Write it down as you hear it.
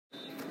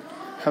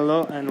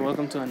Hello and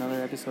welcome to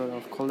another episode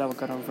of Cold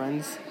Avocado and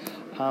Friends.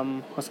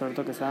 I'm Jose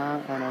Roberto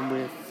Quesada and I'm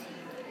with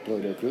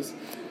Rodrigo Cruz.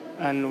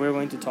 and we're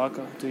going to talk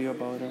to you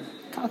about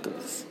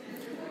calculus.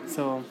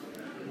 So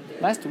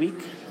last week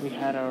we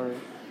had our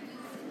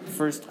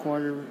first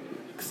quarter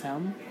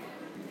exam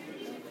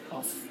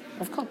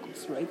of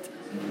calculus, right?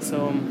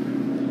 So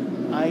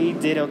I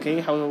did okay.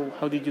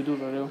 How did you do,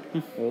 Rodrigo?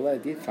 Well, I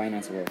did fine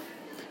as well.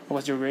 What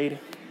was your grade?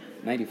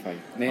 95.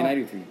 No,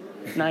 93.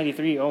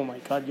 93. Oh my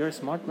god, you're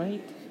smart,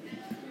 right?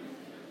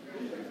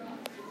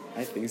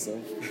 I think so.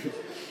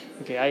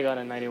 Okay, I got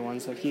a 91,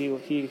 so he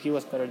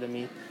was better than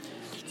me.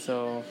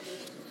 So,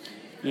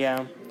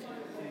 yeah.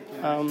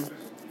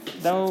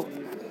 That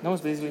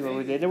was basically what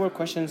we did. There were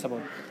questions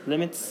about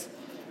limits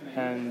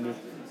and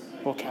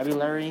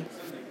vocabulary,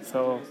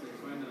 so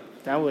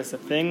that was a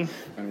thing.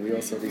 And we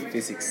also did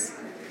physics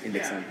in the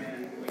exam.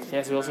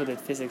 Yes, we also did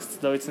physics,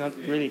 though it's not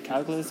really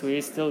calculus. We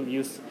still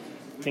use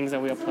things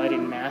that we applied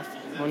in math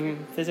on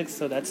physics,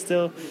 so that's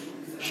still,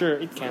 sure,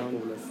 it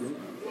counts.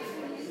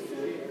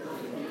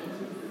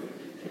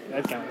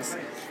 That counts.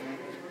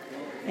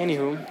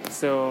 Anywho,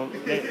 so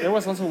there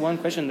was also one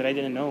question that I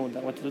didn't know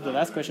what to do. The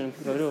last question,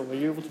 Rodrigo, were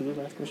you able to do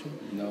the last question?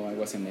 No, I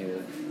wasn't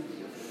able.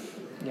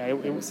 Yeah,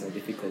 It was a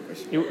difficult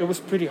question. it was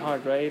pretty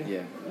hard, right?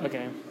 Yeah.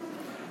 Okay.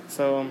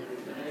 So,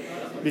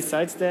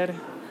 besides that,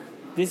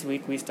 this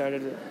week we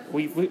started.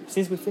 We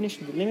since we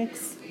finished the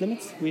limits,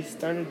 we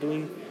started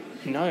doing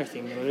another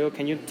thing. Rodrigo,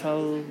 can you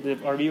tell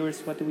our viewers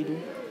what do we do?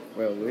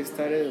 Well, we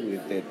started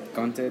with the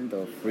content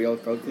of real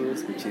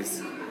calculus, which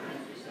is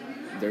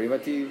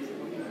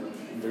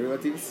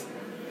derivatives,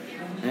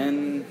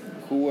 and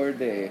who were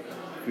the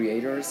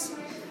creators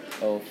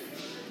of,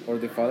 or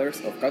the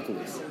fathers of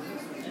calculus.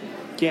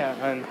 Yeah,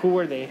 and who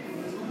were they?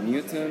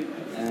 Newton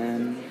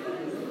and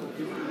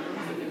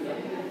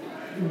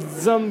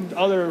Some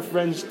other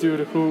French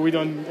dude who we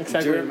don't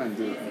exactly. German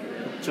dude.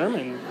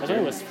 German? I thought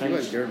it was French. He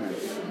was German.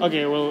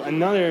 Okay, well,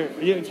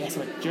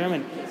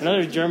 German.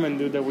 Another German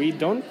dude that we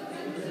don't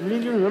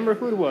really remember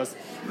who it was.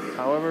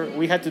 However,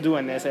 we had to do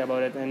an essay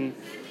about it, and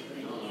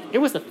it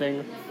was a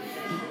thing.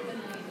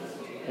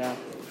 Yeah.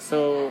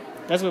 So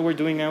that's what we're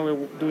doing now.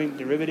 We're doing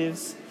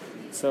derivatives.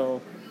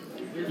 So,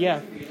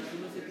 yeah.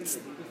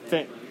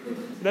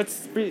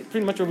 That's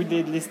pretty much what we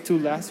did these two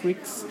last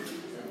weeks.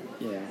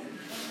 Yeah.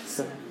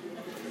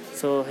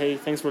 So hey,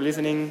 thanks for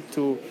listening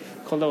to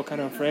Cold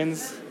Avocado and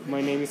Friends.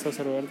 My name is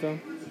Jose Roberto.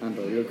 And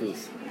Rodrigo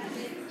Cruz.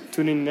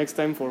 Tune in next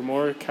time for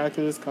more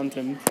calculus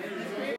content.